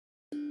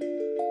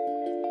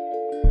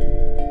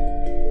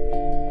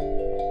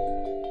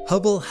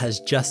Hubble has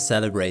just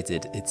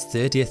celebrated its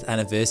 30th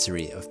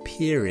anniversary of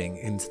peering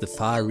into the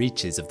far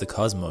reaches of the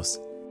cosmos,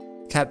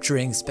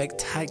 capturing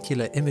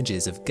spectacular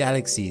images of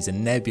galaxies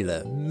and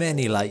nebula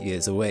many light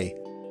years away.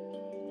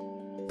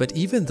 But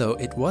even though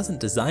it wasn't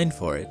designed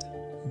for it,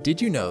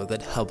 did you know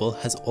that Hubble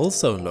has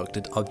also looked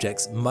at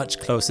objects much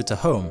closer to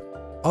home,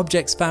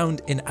 objects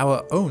found in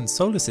our own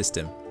solar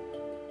system?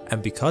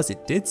 And because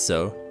it did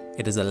so,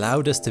 it has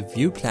allowed us to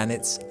view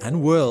planets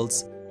and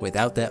worlds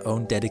without their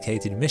own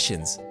dedicated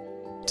missions,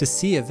 to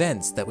see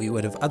events that we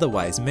would have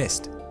otherwise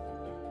missed.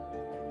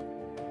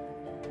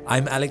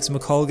 I'm Alex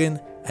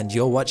McColgan and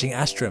you're watching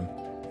Astrum,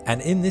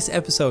 and in this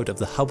episode of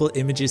the Hubble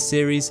Images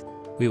series,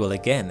 we will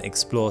again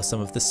explore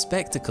some of the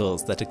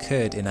spectacles that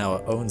occurred in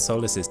our own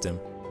solar system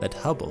that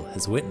Hubble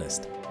has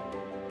witnessed.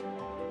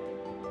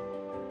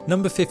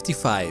 Number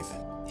 55.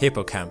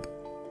 Hippocamp.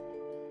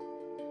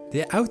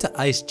 The outer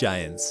ice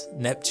giants,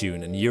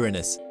 Neptune and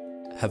Uranus,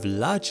 have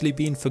largely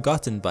been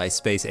forgotten by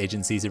space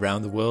agencies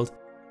around the world,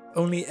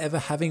 only ever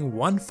having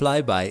one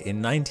flyby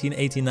in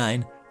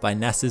 1989 by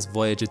NASA's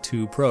Voyager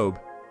 2 probe.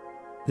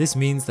 This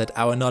means that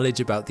our knowledge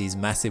about these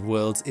massive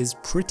worlds is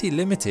pretty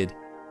limited,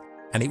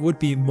 and it would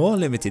be more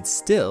limited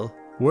still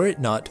were it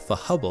not for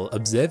Hubble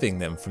observing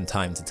them from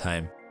time to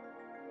time.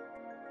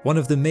 One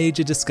of the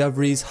major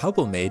discoveries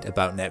Hubble made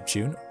about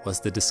Neptune was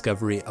the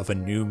discovery of a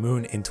new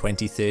moon in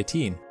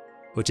 2013,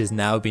 which has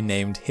now been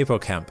named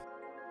Hippocamp.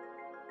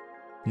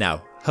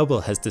 Now,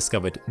 Hubble has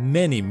discovered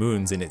many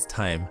moons in its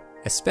time,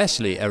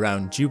 especially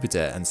around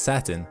Jupiter and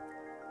Saturn,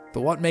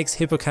 but what makes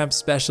Hippocamp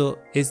special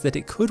is that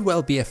it could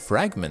well be a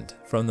fragment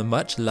from the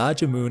much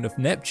larger moon of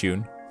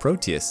Neptune,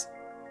 Proteus.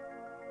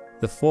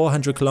 The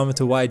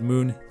 400-kilometer wide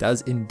moon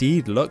does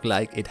indeed look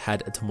like it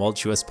had a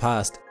tumultuous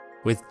past,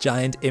 with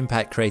giant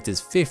impact craters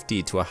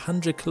 50 to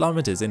 100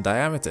 kilometers in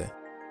diameter.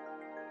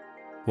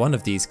 One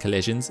of these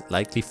collisions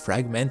likely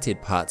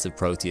fragmented parts of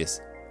Proteus,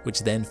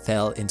 which then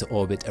fell into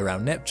orbit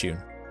around Neptune.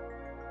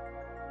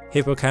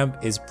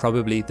 Hippocamp is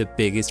probably the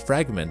biggest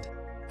fragment,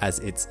 as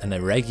it's an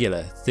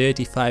irregular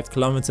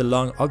 35-kilometer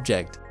long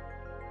object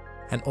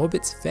and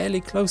orbits fairly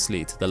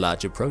closely to the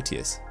larger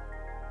Proteus.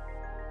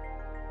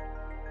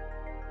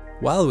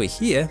 While we're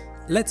here,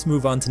 let's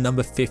move on to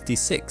number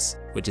 56,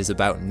 which is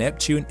about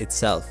Neptune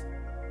itself.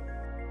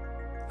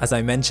 As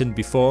I mentioned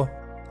before,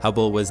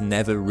 Hubble was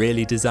never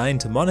really designed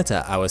to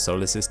monitor our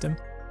solar system.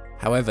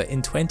 However,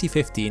 in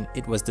 2015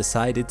 it was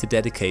decided to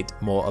dedicate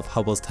more of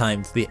Hubble's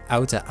time to the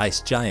outer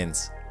ice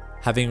giants,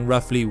 having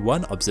roughly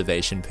one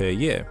observation per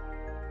year.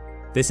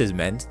 This has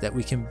meant that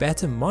we can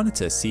better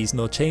monitor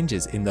seasonal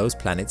changes in those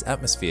planets'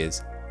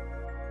 atmospheres.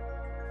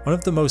 One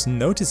of the most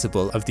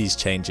noticeable of these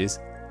changes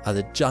are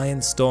the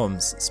giant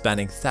storms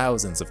spanning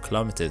thousands of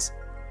kilometers.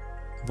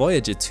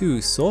 Voyager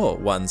 2 saw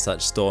one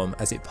such storm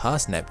as it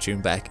passed Neptune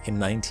back in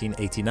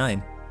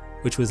 1989,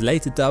 which was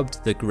later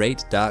dubbed the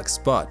Great Dark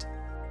Spot,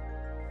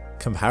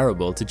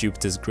 comparable to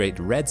Jupiter's Great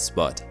Red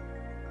Spot.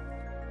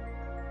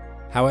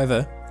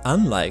 However,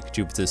 unlike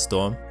Jupiter's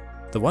storm,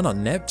 the one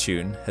on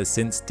Neptune has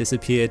since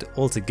disappeared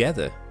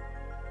altogether.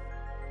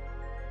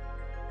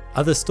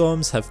 Other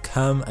storms have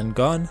come and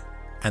gone,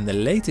 and the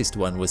latest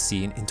one was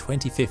seen in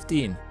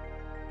 2015.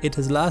 It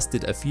has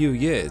lasted a few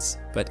years,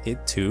 but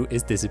it too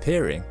is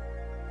disappearing.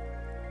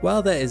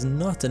 While there is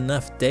not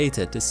enough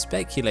data to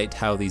speculate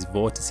how these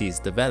vortices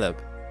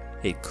develop,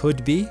 it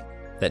could be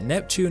that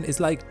Neptune is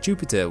like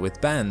Jupiter with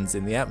bands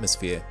in the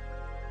atmosphere.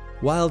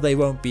 While they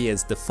won't be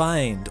as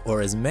defined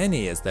or as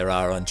many as there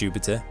are on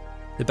Jupiter,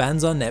 the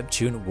bands on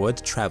Neptune would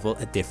travel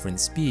at different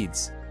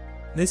speeds.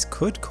 This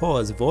could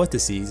cause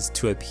vortices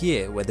to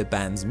appear where the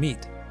bands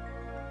meet.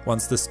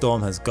 Once the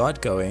storm has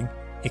got going,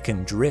 it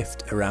can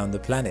drift around the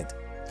planet,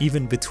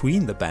 even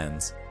between the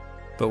bands.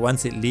 But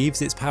once it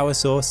leaves its power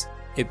source,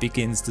 it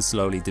begins to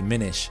slowly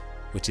diminish,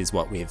 which is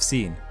what we have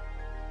seen.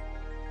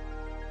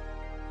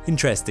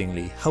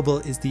 Interestingly, Hubble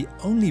is the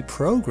only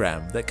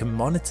program that can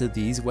monitor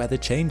these weather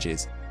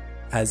changes,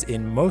 as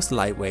in most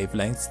light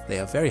wavelengths they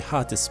are very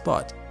hard to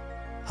spot.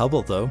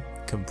 Hubble, though,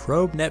 can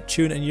probe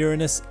Neptune and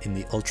Uranus in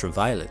the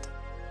ultraviolet.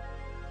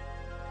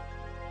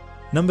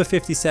 Number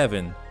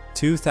 57.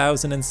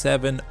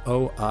 2007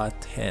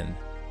 OR10.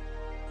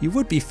 You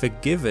would be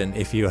forgiven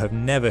if you have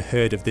never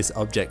heard of this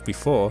object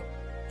before,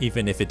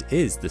 even if it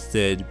is the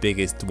third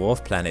biggest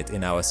dwarf planet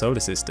in our solar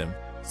system,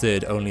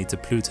 third only to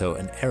Pluto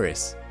and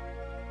Eris.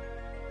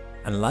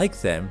 And like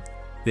them,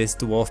 this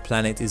dwarf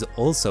planet is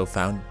also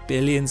found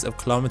billions of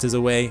kilometers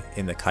away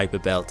in the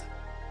Kuiper Belt.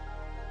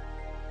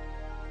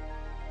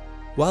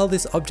 While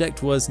this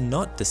object was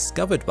not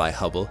discovered by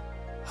Hubble,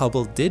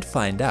 Hubble did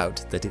find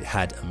out that it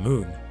had a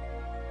moon.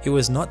 It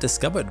was not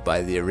discovered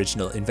by the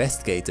original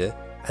investigator,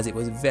 as it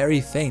was very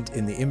faint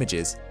in the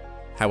images.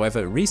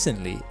 However,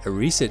 recently a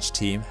research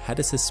team had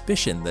a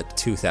suspicion that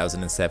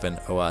 2007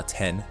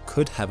 OR10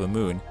 could have a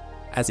moon,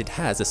 as it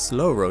has a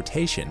slow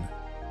rotation,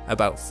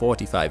 about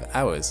 45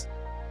 hours.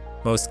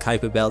 Most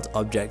Kuiper Belt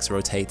objects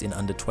rotate in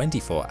under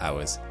 24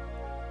 hours.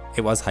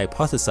 It was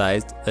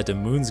hypothesized that the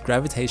moon's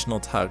gravitational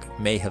tug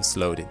may have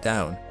slowed it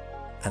down,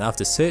 and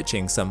after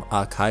searching some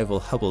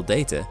archival Hubble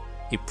data,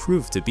 it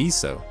proved to be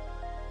so.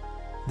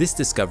 This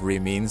discovery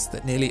means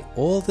that nearly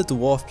all the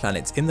dwarf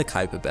planets in the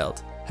Kuiper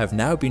belt have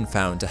now been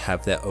found to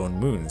have their own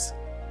moons.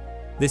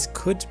 This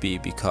could be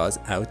because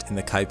out in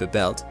the Kuiper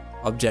belt,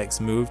 objects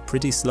move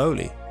pretty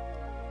slowly.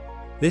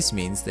 This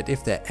means that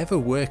if there ever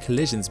were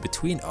collisions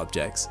between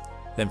objects,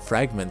 then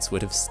fragments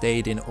would have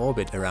stayed in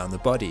orbit around the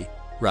body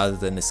rather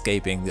than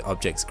escaping the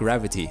object's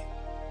gravity.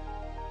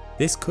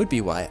 This could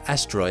be why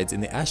asteroids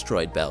in the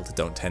asteroid belt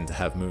don't tend to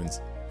have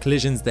moons.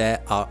 Collisions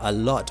there are a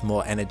lot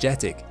more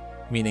energetic,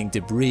 meaning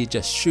debris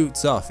just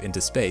shoots off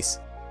into space.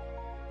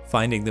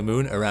 Finding the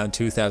moon around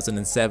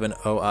 2007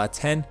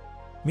 OR10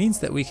 means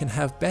that we can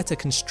have better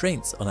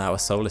constraints on our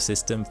solar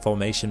system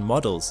formation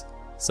models,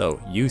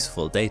 so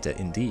useful data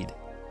indeed.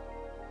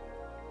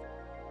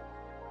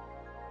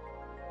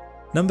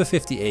 Number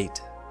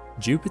 58.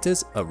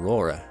 Jupiter's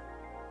aurora.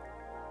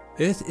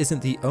 Earth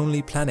isn't the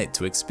only planet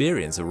to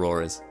experience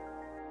auroras.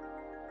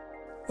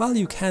 While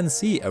you can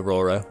see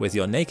aurora with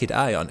your naked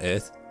eye on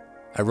Earth,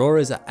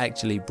 auroras are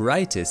actually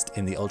brightest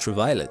in the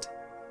ultraviolet.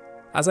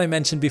 As I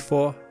mentioned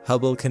before,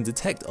 Hubble can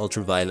detect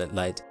ultraviolet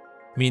light,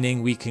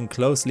 meaning we can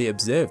closely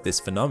observe this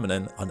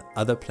phenomenon on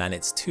other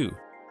planets too.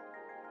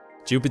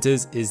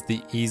 Jupiter's is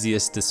the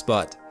easiest to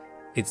spot.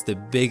 It's the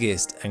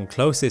biggest and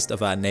closest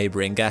of our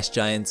neighbouring gas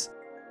giants,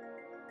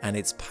 and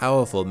its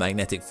powerful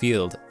magnetic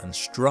field and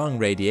strong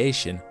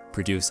radiation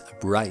produce a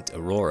bright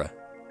aurora.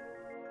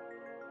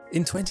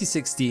 In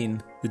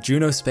 2016, the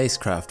Juno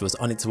spacecraft was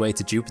on its way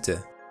to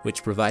Jupiter,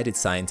 which provided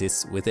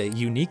scientists with a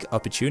unique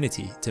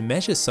opportunity to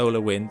measure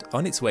solar wind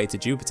on its way to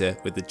Jupiter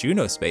with the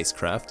Juno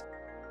spacecraft,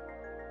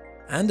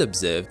 and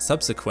observed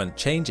subsequent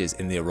changes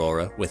in the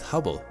aurora with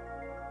Hubble.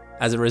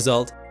 As a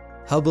result,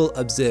 Hubble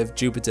observed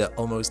Jupiter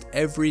almost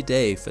every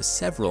day for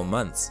several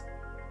months.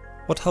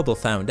 What Hubble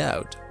found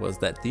out was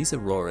that these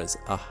auroras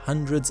are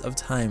hundreds of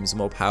times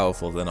more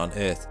powerful than on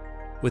Earth,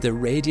 with a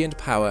radiant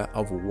power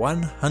of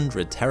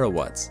 100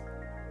 terawatts.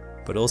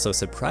 But also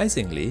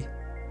surprisingly,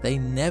 they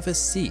never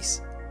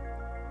cease.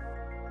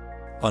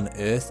 On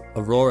Earth,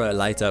 aurora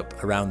light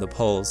up around the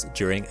poles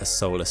during a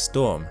solar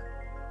storm.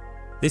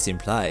 This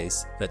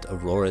implies that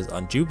auroras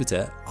on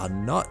Jupiter are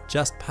not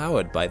just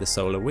powered by the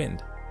solar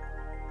wind.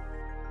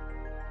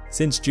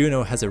 Since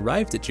Juno has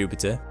arrived at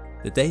Jupiter,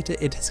 the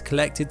data it has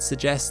collected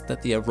suggests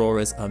that the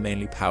auroras are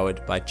mainly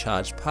powered by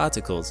charged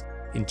particles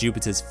in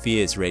Jupiter's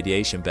fierce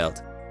radiation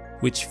belt,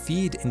 which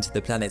feed into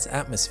the planet's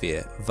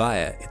atmosphere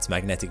via its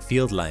magnetic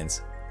field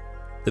lines.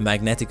 The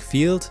magnetic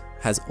field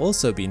has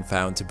also been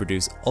found to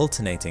produce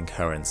alternating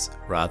currents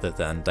rather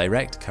than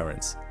direct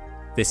currents.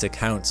 This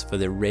accounts for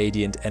the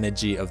radiant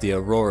energy of the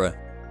aurora,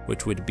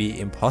 which would be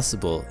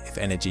impossible if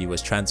energy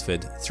was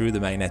transferred through the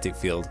magnetic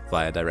field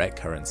via direct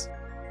currents.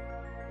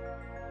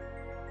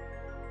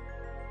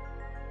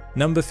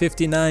 Number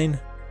 59.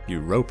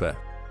 Europa.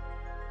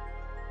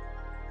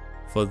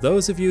 For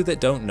those of you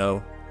that don't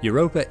know,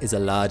 Europa is a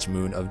large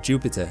moon of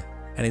Jupiter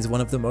and is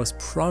one of the most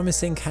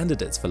promising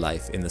candidates for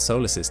life in the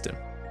solar system.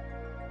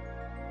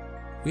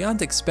 We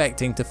aren't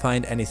expecting to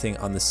find anything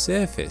on the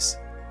surface,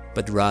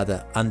 but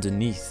rather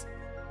underneath,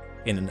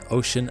 in an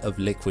ocean of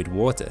liquid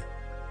water.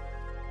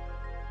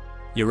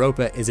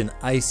 Europa is an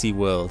icy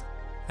world,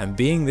 and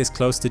being this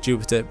close to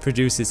Jupiter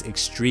produces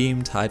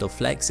extreme tidal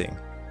flexing.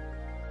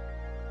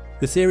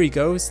 The theory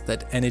goes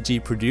that energy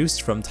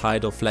produced from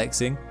tidal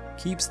flexing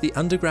keeps the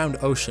underground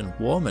ocean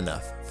warm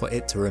enough for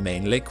it to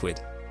remain liquid.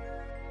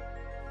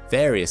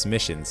 Various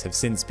missions have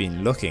since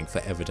been looking for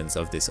evidence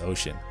of this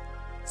ocean.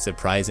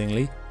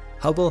 Surprisingly,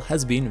 Hubble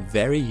has been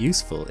very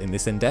useful in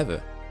this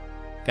endeavour.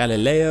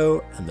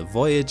 Galileo and the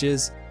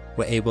Voyagers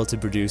were able to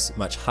produce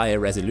much higher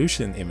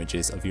resolution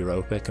images of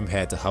Europa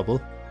compared to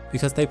Hubble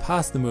because they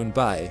passed the moon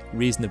by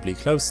reasonably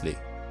closely.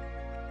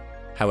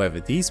 However,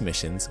 these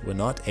missions were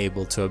not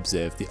able to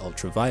observe the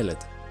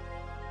ultraviolet.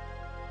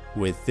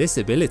 With this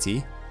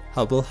ability,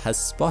 Hubble has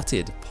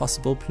spotted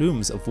possible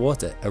plumes of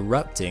water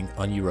erupting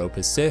on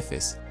Europa's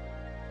surface.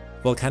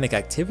 Volcanic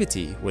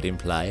activity would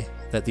imply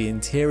that the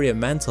interior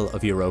mantle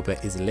of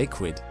Europa is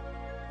liquid,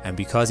 and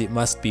because it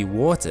must be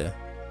water,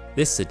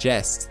 this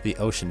suggests the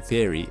ocean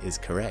theory is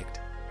correct.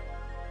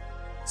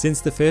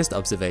 Since the first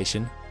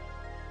observation,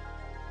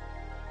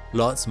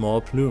 lots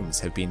more plumes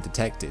have been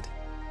detected.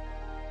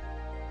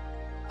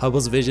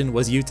 Hubble's vision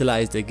was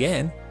utilized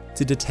again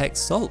to detect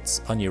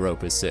salts on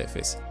Europa's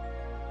surface.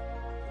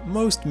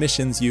 Most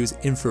missions use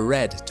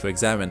infrared to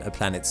examine a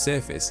planet's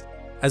surface,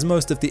 as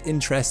most of the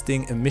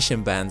interesting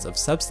emission bands of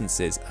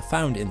substances are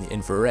found in the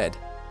infrared.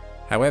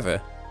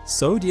 However,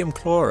 sodium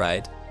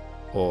chloride,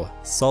 or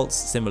salts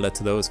similar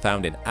to those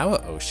found in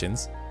our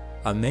oceans,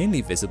 are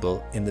mainly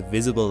visible in the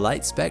visible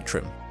light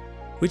spectrum,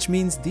 which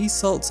means these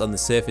salts on the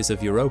surface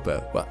of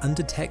Europa were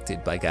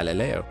undetected by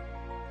Galileo.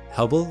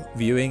 Hubble,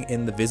 viewing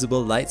in the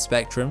visible light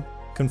spectrum,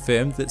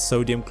 confirmed that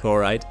sodium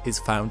chloride is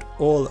found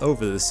all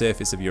over the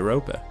surface of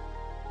Europa,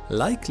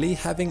 likely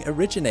having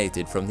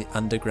originated from the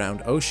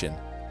underground ocean,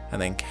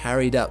 and then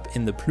carried up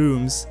in the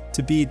plumes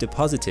to be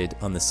deposited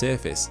on the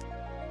surface.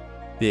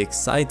 The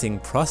exciting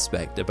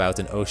prospect about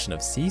an ocean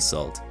of sea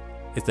salt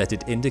is that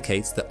it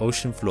indicates the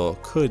ocean floor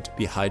could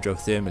be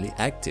hydrothermally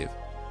active.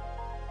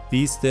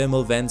 These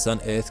thermal vents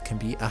on Earth can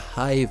be a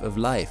hive of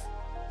life,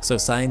 so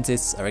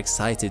scientists are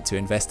excited to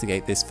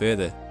investigate this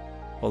further,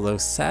 although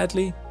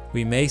sadly,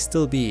 we may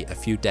still be a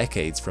few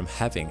decades from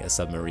having a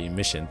submarine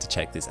mission to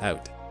check this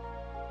out.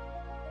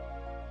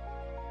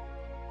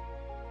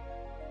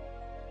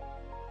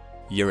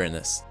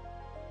 Uranus.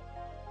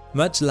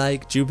 Much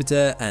like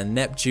Jupiter and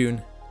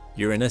Neptune,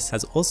 Uranus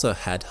has also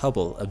had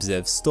Hubble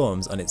observe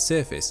storms on its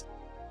surface,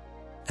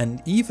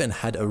 and even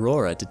had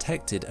aurora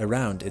detected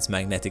around its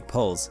magnetic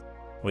poles,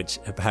 which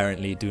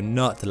apparently do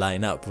not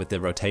line up with the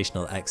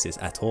rotational axis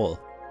at all.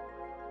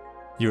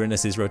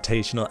 Uranus's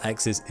rotational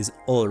axis is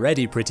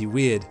already pretty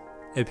weird,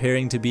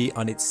 appearing to be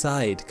on its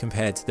side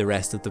compared to the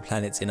rest of the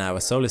planets in our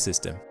solar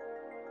system.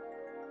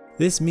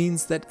 This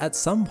means that at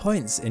some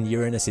points in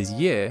Uranus's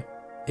year,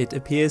 it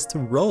appears to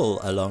roll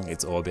along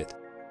its orbit.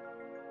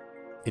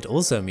 It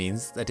also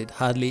means that it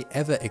hardly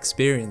ever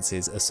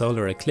experiences a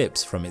solar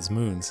eclipse from its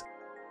moons.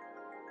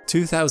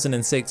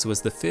 2006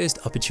 was the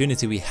first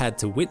opportunity we had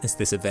to witness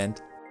this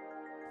event,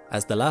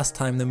 as the last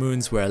time the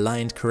moons were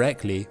aligned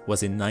correctly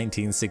was in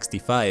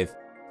 1965,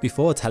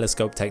 before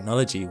telescope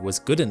technology was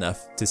good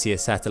enough to see a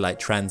satellite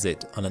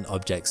transit on an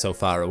object so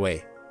far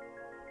away.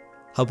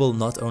 Hubble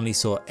not only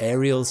saw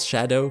Ariel's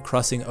shadow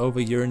crossing over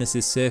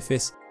Uranus's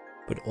surface,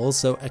 but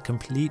also a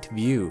complete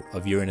view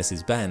of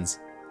Uranus's bands.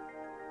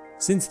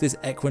 Since this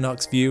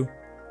equinox view,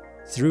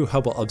 through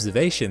Hubble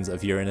observations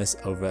of Uranus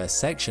over a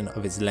section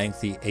of its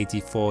lengthy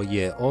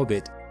 84-year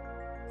orbit,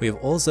 we have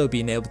also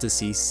been able to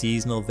see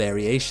seasonal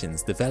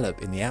variations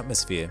develop in the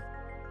atmosphere.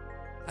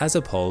 As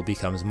a pole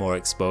becomes more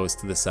exposed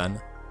to the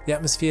sun, the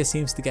atmosphere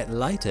seems to get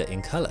lighter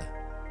in colour.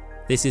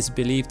 This is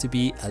believed to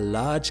be a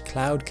large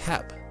cloud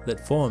cap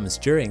that forms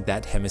during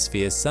that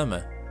hemisphere's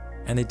summer,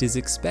 and it is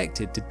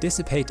expected to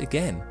dissipate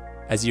again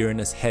as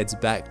Uranus heads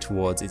back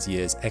towards its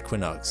year's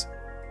equinox.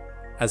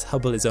 As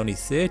Hubble is only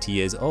 30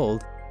 years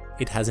old,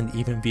 it hasn't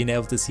even been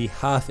able to see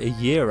half a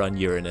year on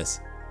Uranus,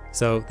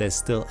 so there's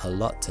still a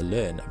lot to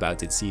learn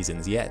about its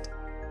seasons yet.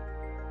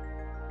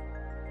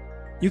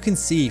 You can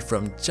see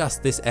from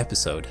just this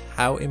episode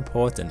how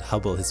important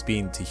Hubble has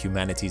been to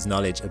humanity's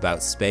knowledge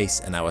about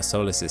space and our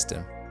solar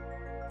system,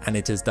 and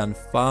it has done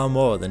far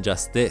more than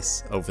just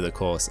this over the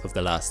course of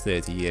the last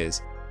 30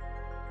 years.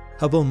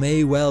 Hubble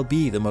may well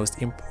be the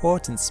most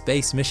important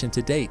space mission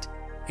to date,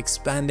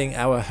 expanding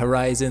our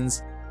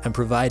horizons and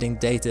providing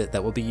data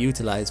that will be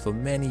utilized for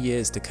many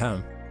years to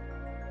come.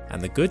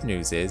 And the good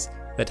news is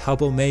that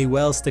Hubble may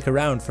well stick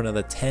around for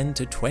another 10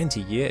 to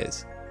 20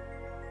 years.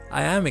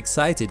 I am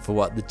excited for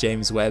what the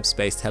James Webb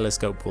Space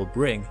Telescope will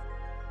bring,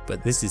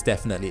 but this is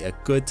definitely a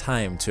good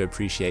time to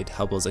appreciate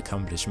Hubble's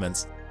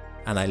accomplishments,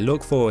 and I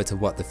look forward to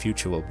what the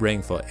future will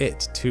bring for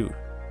it too.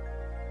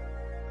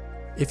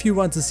 If you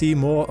want to see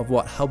more of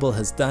what Hubble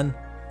has done,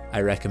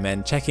 I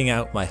recommend checking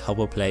out my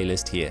Hubble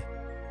playlist here.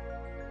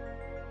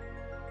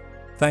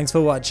 Thanks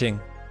for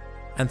watching,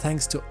 and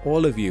thanks to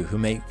all of you who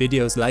make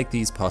videos like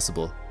these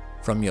possible,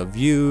 from your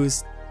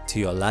views to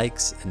your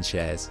likes and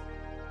shares.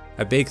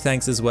 A big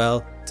thanks as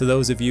well to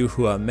those of you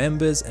who are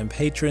members and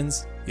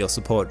patrons. Your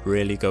support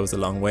really goes a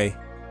long way.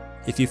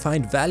 If you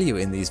find value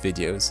in these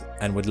videos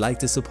and would like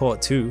to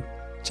support too,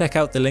 check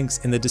out the links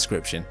in the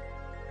description.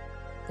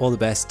 All the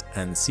best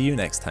and see you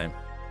next time.